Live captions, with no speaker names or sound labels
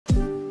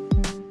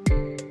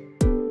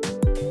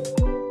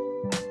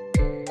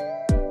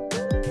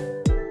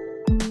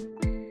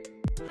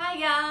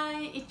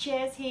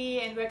Jess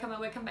here and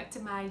welcome back to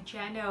my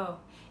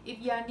channel.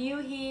 If you are new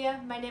here,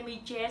 my name is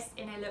Jess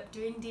and I love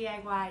doing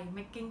DIY,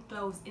 making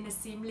clothes in a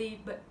simply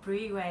but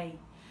pretty way.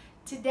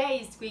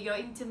 Today we're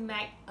going to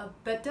make a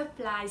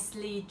butterfly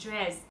sleeve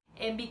dress,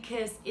 and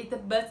because it's a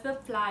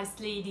butterfly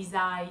sleeve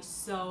design,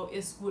 so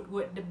it would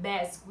work the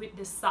best with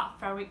the soft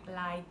fabric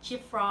like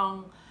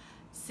chiffon,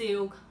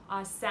 silk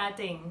or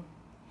satin.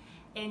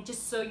 And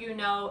just so you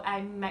know,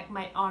 I make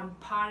my own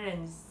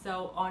patterns,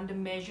 so all the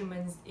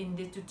measurements in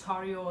the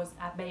tutorials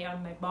are based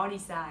on my body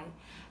size.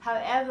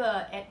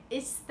 However, at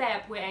each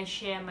step where I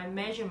share my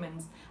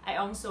measurements, I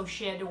also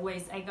share the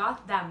ways I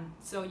got them,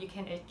 so you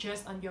can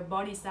adjust on your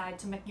body size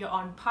to make your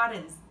own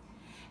patterns.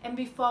 And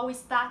before we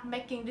start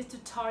making this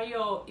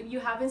tutorial, if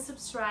you haven't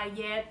subscribed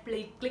yet,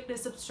 please click the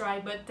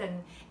subscribe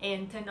button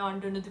and turn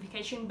on the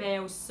notification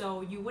bell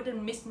so you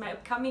wouldn't miss my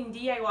upcoming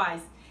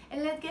DIYs.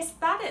 And let's get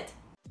started!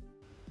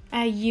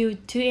 I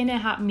used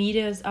 2.5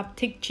 meters of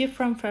thick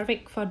chiffon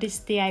fabric for this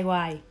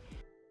DIY.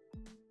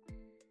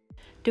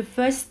 The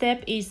first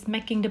step is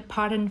making the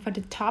pattern for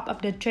the top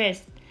of the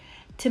dress.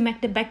 To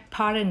make the back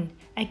pattern,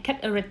 I cut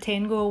a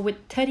rectangle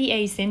with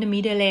 38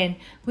 cm length,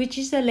 which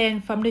is the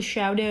length from the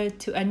shoulder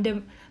to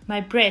under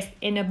my breast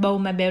and above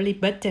my belly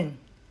button,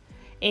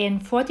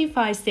 and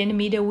 45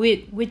 cm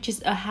width, which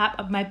is a half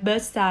of my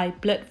bust size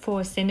plus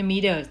 4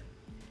 cm.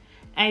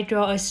 I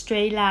draw a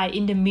straight line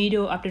in the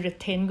middle of the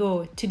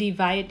rectangle to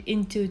divide it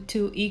into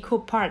two equal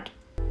parts.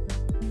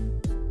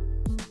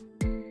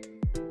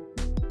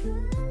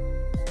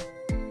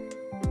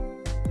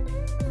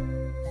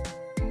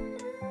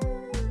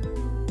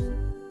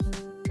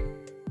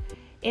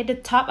 At the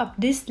top of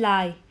this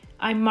line,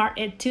 I mark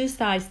at two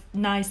sides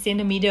 9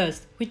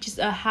 cm, which is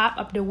a half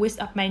of the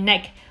width of my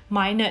neck,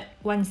 minus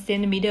 1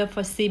 cm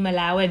for seam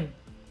allowance.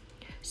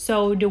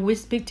 So the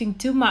width between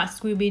two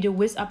marks will be the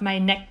width of my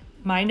neck,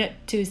 minus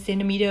 2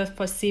 cm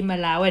for seam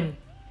allowance.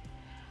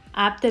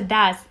 After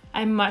that,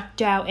 I mark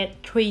down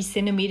at 3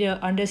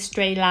 cm on the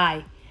straight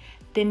line.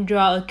 Then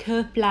draw a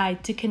curved line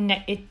to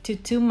connect it to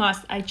two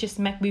marks I just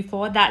made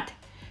before that.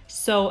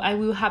 So I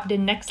will have the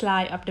next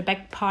line of the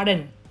back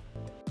pattern.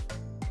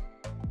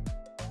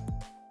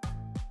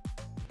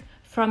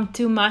 From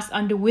two marks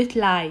on the width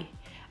line,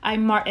 I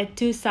mark at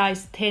two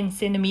sides 10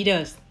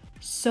 cm.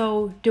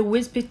 So the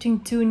width between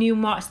two new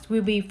marks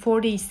will be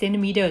 40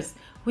 cm,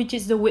 which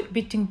is the width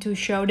between two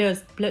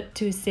shoulders plus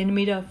 2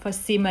 cm for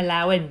seam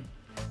allowance.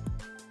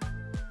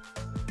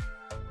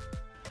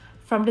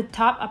 From the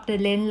top of the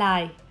length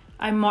line,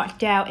 I mark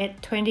down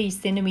at 20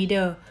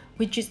 cm,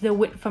 which is the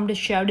width from the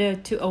shoulder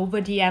to over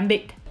the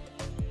armpit.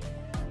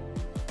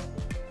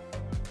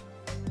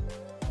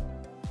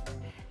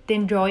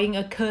 Then drawing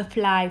a curved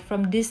line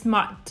from this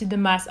mark to the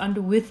mark on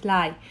the width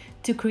line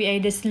to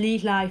create the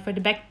sleeve line for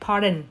the back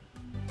pattern.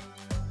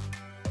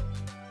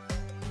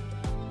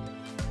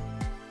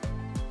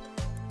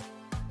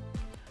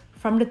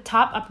 From the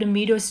top of the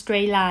middle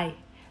straight line,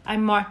 I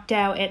mark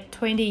down at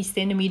 20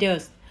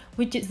 cm,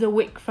 which is the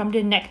width from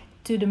the neck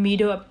to the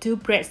middle of two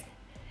breasts.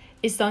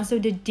 It's also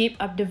the depth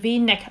of the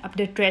V-neck of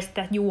the dress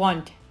that you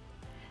want.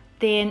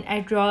 Then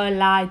I draw a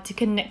line to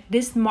connect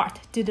this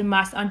mark to the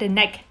mark on the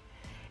neck.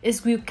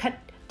 It will cut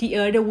the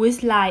other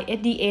width line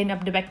at the end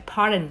of the back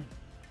pattern.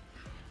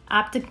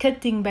 After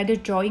cutting by the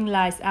drawing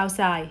lines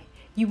outside,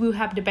 you will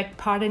have the back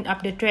pattern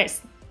of the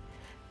dress.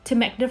 To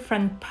make the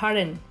front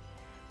pattern,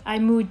 I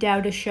move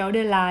down the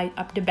shoulder line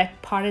of the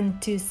back pattern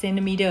 2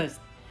 cm,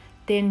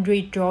 then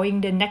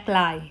redrawing the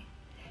neckline,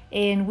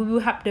 and we will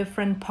have the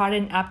front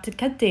pattern after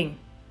cutting.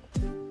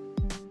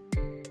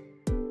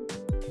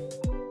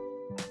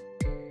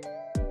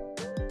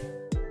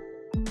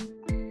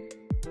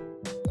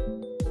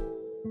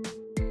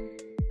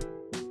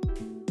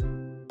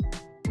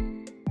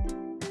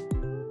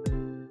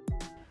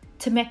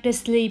 To make the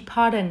sleeve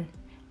pattern,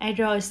 I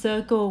draw a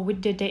circle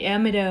with the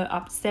diameter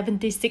of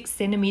 76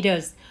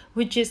 cm,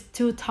 which is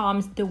 2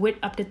 times the width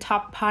of the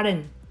top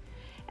pattern.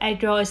 I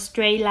draw a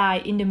straight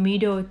line in the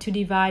middle to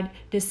divide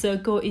the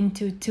circle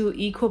into two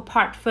equal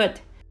parts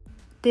first.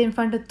 Then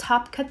from the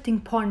top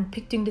cutting point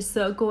picking the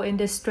circle and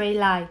the straight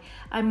line,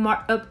 I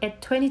mark up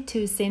at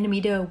 22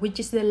 cm, which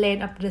is the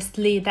length of the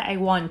sleeve that I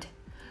want.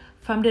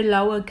 From the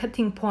lower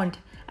cutting point,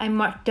 I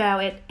mark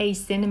down at 8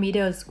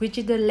 cm, which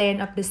is the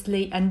length of the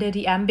sleeve under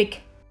the armpit.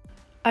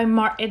 I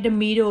mark at the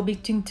middle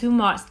between two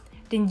marks,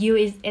 then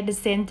use it at the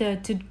center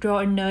to draw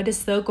another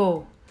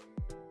circle.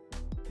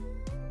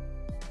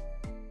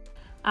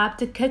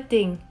 After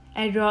cutting,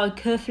 I draw a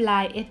curved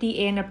line at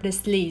the end of the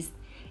sleeves,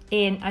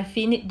 and I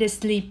finish the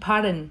sleeve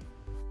pattern.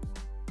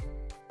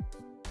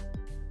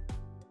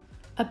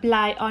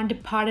 Apply all the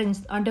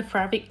patterns on the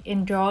fabric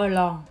and draw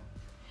along.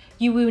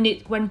 You will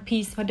need one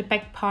piece for the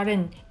back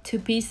pattern, 2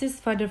 pieces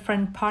for the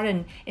front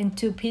pattern, and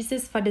 2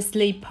 pieces for the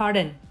sleeve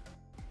pattern.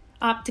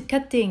 After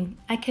cutting,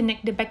 I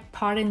connect the back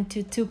pattern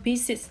to 2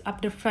 pieces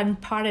of the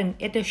front pattern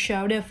at the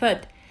shoulder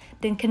first,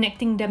 then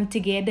connecting them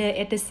together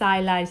at the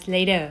side lines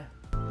later.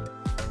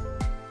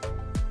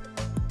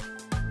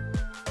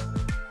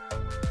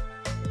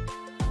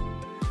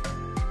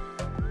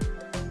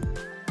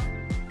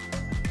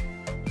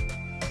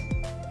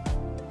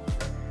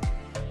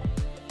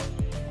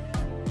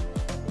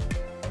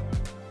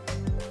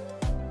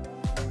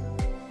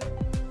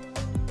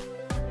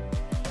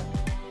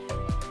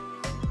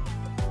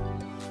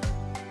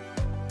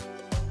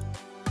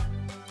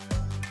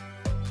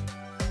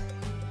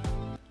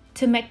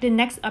 To make the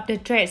neck of the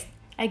dress,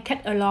 I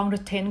cut along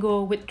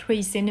rectangle with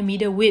 3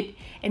 cm width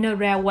and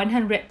around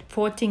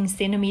 114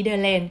 cm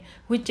length,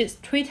 which is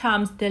 3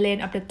 times the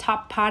length of the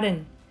top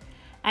pattern.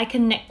 I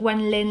connect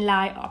one length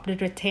line of the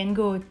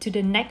rectangle to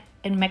the neck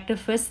and make the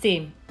first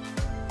seam.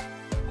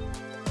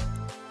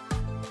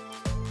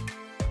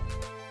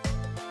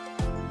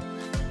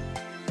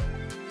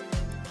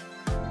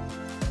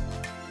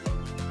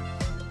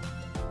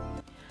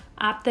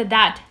 After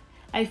that,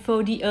 I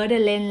fold the other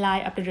length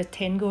line of the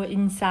rectangle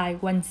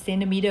inside 1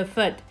 cm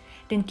first,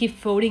 then keep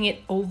folding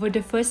it over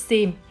the first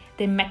seam,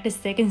 then make the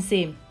second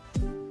seam.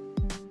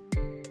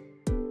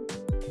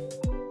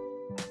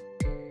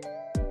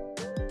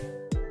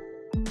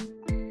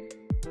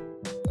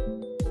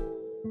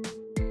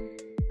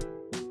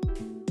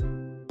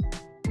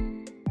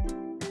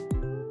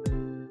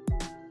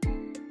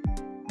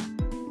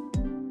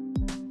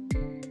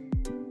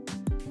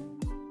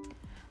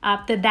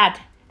 After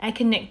that, I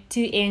connect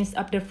 2 ends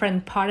of the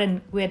front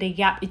pattern where they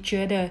gap each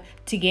other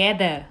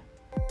together.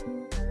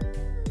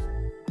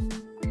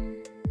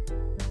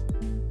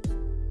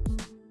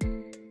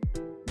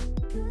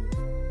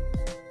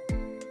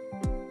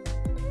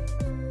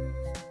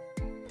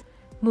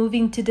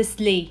 Moving to the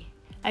sleeve,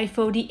 I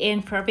fold the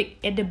end fabric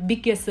at the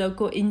bigger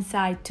circle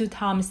inside 2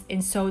 times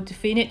and sew to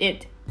finish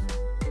it.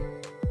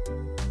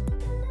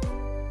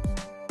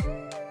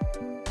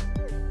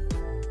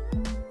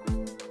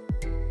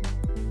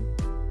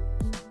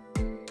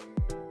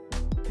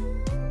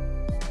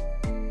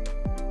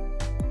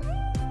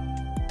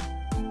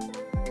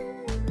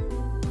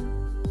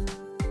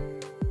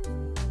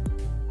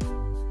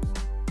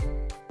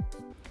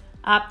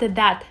 After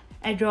that,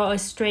 I draw a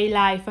straight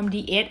line from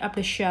the edge of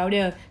the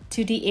shoulder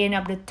to the end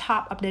of the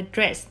top of the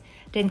dress,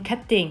 then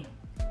cutting.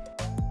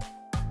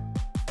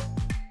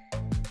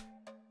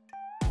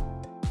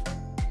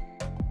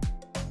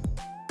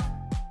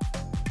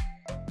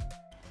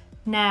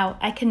 Now,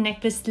 I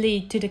connect the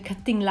sleeve to the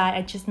cutting line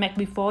I just made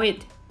before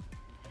it.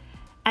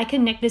 I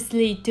connect the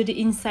sleeve to the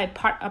inside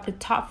part of the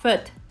top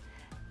first.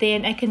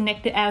 Then I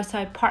connect the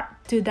outside part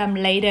to them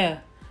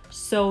later.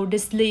 So the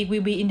sleeve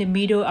will be in the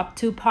middle of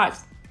 2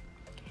 parts.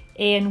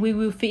 And we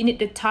will finish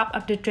the top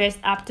of the dress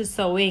after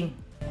sewing.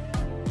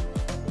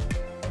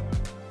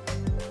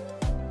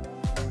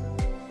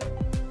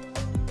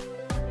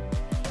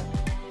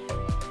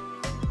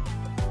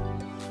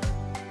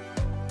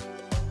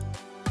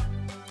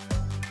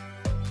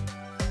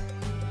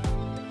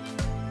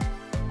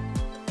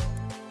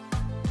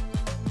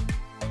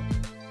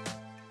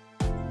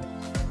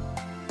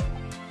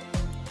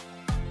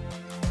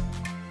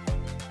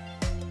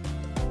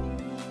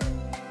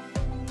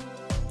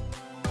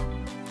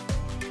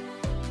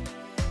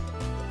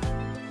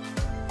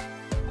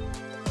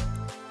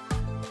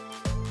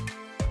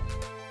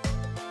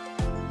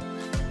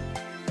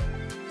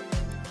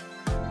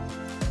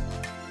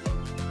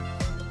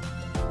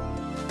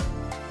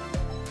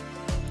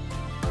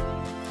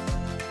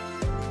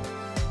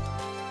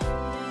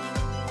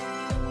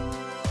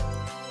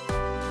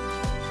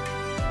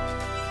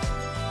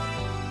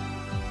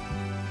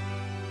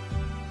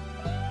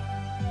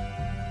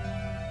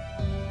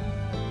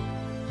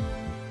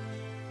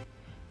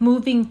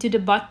 Moving to the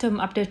bottom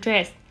of the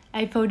dress,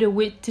 I fold the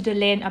width to the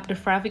length of the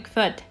fabric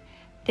first.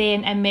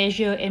 Then I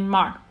measure and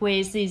mark where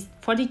it is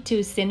 42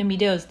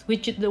 cm,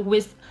 which is the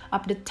width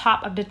of the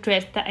top of the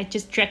dress that I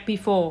just checked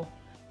before.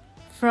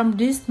 From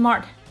this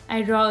mark,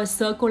 I draw a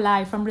circle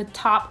line from the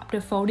top of the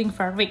folding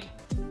fabric.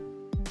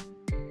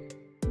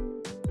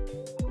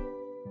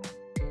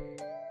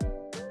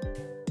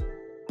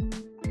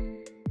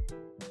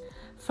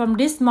 From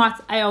this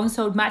mark, I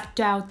also mark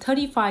down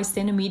 35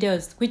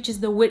 cm, which is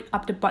the width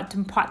of the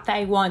bottom part that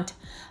I want,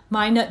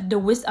 minus the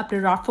width of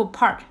the ruffle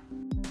part.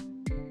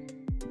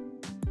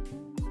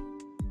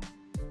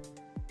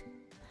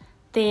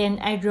 Then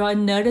I draw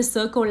another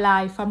circle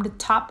line from the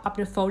top of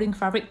the folding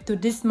fabric to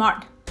this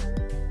mark.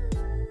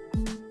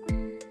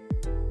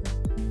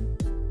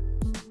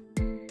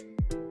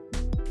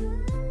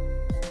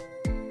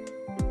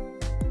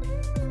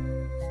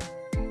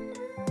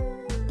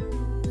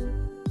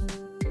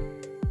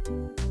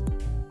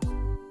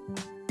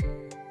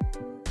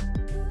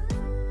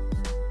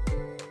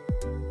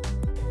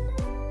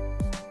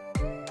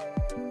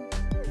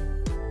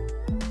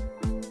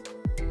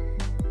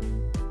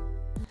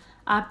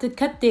 After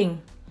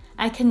cutting,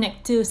 I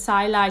connect 2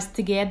 side lines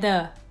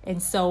together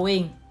and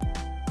sewing.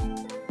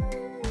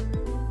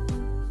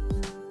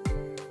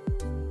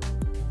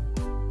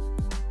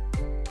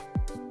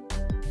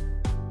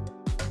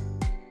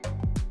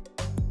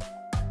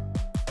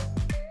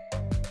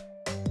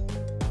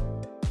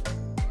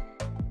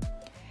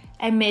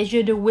 I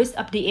measure the width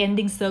of the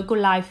ending circle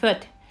line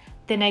first.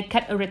 Then I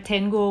cut a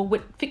rectangle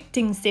with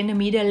 15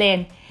 cm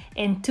length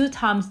and 2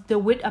 times the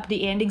width of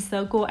the ending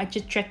circle I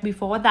just checked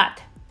before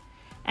that.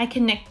 I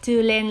connect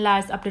 2 length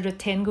lines of the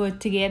rectangle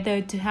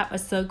together to have a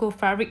circle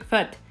fabric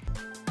first.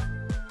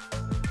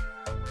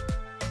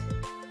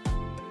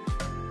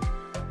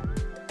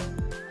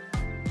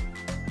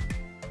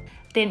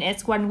 Then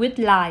add 1 width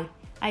line.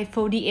 I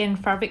fold the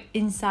end fabric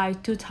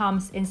inside 2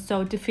 times and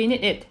sew to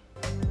finish it.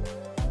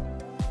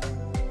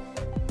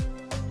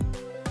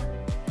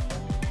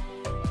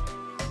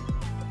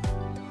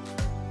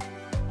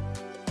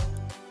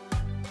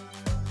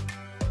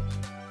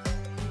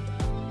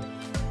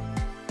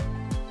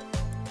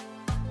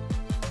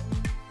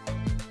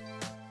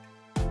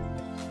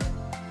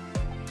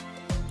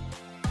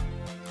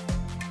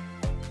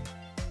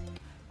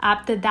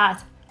 After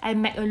that, I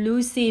make a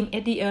loose seam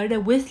at the other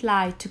width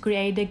line to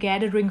create the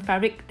gathering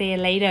fabric there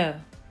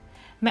later.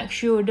 Make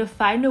sure the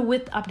final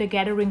width of the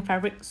gathering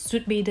fabric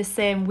should be the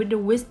same with the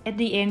width at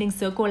the ending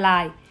circle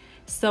line,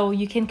 so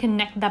you can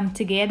connect them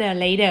together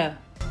later.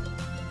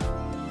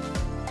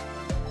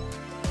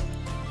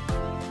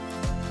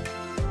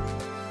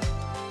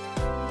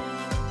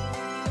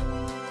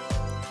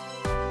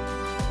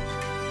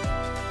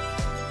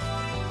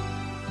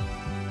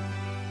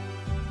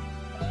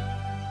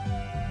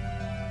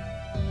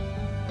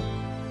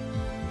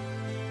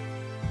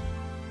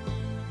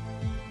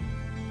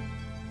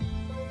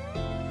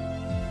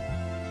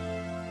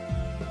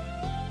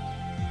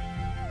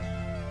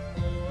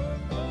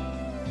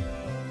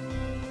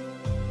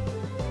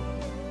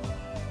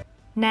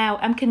 Now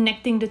I'm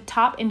connecting the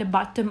top and the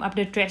bottom of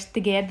the dress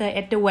together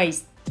at the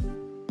waist.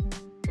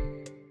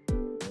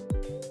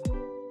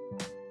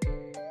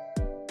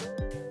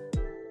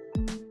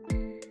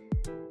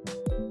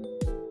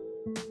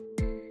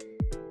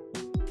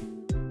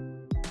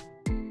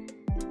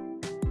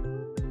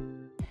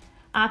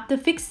 After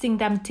fixing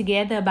them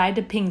together by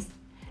the pins,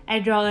 I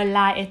draw a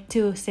line at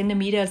 2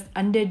 cm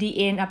under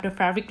the end of the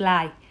fabric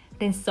line,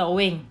 then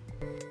sewing.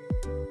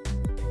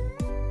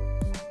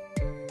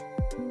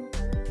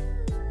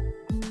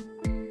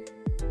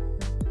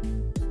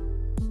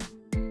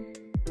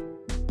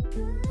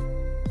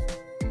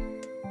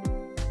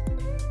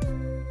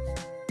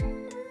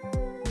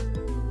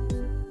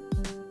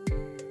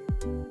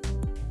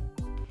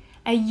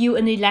 I use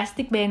an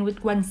elastic band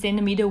with 1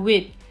 cm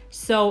width,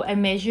 so I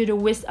measure the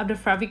width of the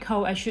fabric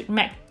hole I should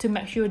make to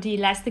make sure the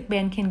elastic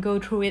band can go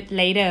through it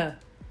later.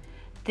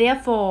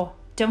 Therefore,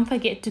 don't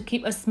forget to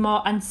keep a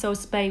small unsewed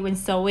space when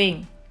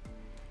sewing.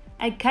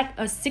 I cut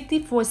a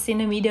 64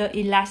 cm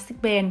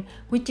elastic band,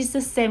 which is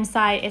the same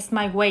size as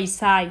my waist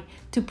size,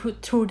 to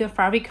put through the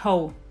fabric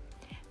hole.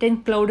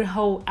 Then close the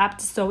hole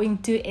after sewing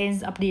 2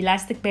 ends of the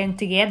elastic band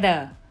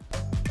together.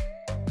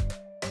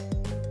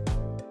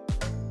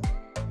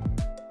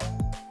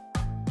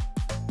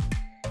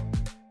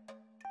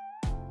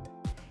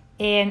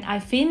 And I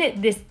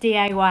finished this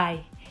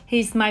DIY.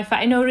 Here's my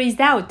final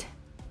result.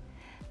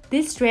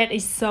 This dress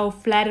is so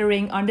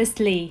flattering on the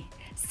sleeve.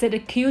 Such a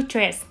cute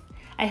dress.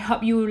 I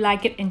hope you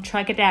like it and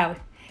try it out.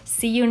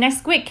 See you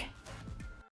next week.